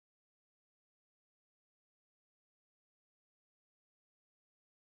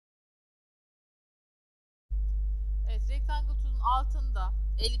Rectangle Tool'un altında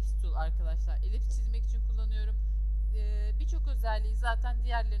EllipsTool arkadaşlar. Elips çizmek için kullanıyorum. Birçok özelliği zaten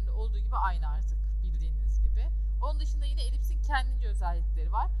diğerlerinde olduğu gibi aynı artık bildiğiniz gibi. Onun dışında yine elipsin kendince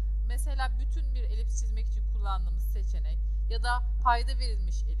özellikleri var. Mesela bütün bir elips çizmek için kullandığımız seçenek ya da payda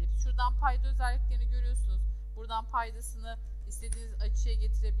verilmiş elips. Şuradan payda özelliklerini görüyorsunuz. Buradan paydasını istediğiniz açıya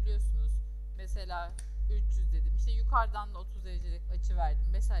getirebiliyorsunuz. Mesela 300 dedim. İşte yukarıdan da 30 derecelik açı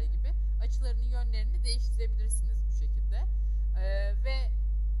verdim vesaire gibi. Açılarının yönlerini değiştirebilirsiniz bu şekilde. Ve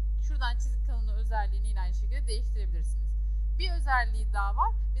şuradan çizik kalınlığı özelliğini yine aynı şekilde değiştirebilirsiniz. Bir özelliği daha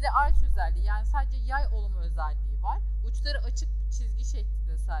var. Bir de arç özelliği, yani sadece yay olma özelliği var. Uçları açık bir çizgi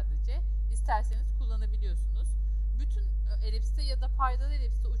şeklinde sadece isterseniz kullanabiliyorsunuz. Bütün elipste ya da paydalı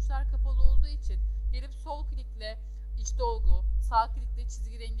elipste uçlar kapalı olduğu için gelip sol klikle iç dolgu, sağ klikle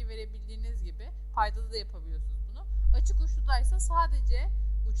çizgi rengi verebildiğiniz gibi paydada da yapabiliyorsunuz bunu. Açık uçludaysa sadece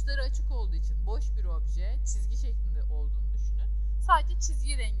uçları açık olduğu için boş bir obje, çizgi şeklinde olduğunu düşünün. Sadece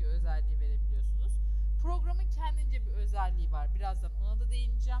çizgi rengi özelliği verebiliyorsunuz. Programın kendince bir özelliği var. Birazdan ona da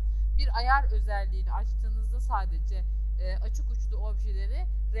değineceğim. Bir ayar özelliğini açtığınızda sadece açık uçlu objeleri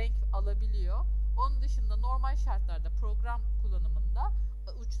renk alabiliyor. Onun dışında normal şartlarda program kullanımında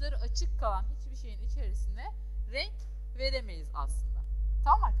uçları açık kalan hiçbir şeyin içerisine renk veremeyiz aslında.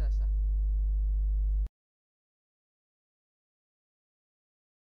 Tamam arkadaşlar?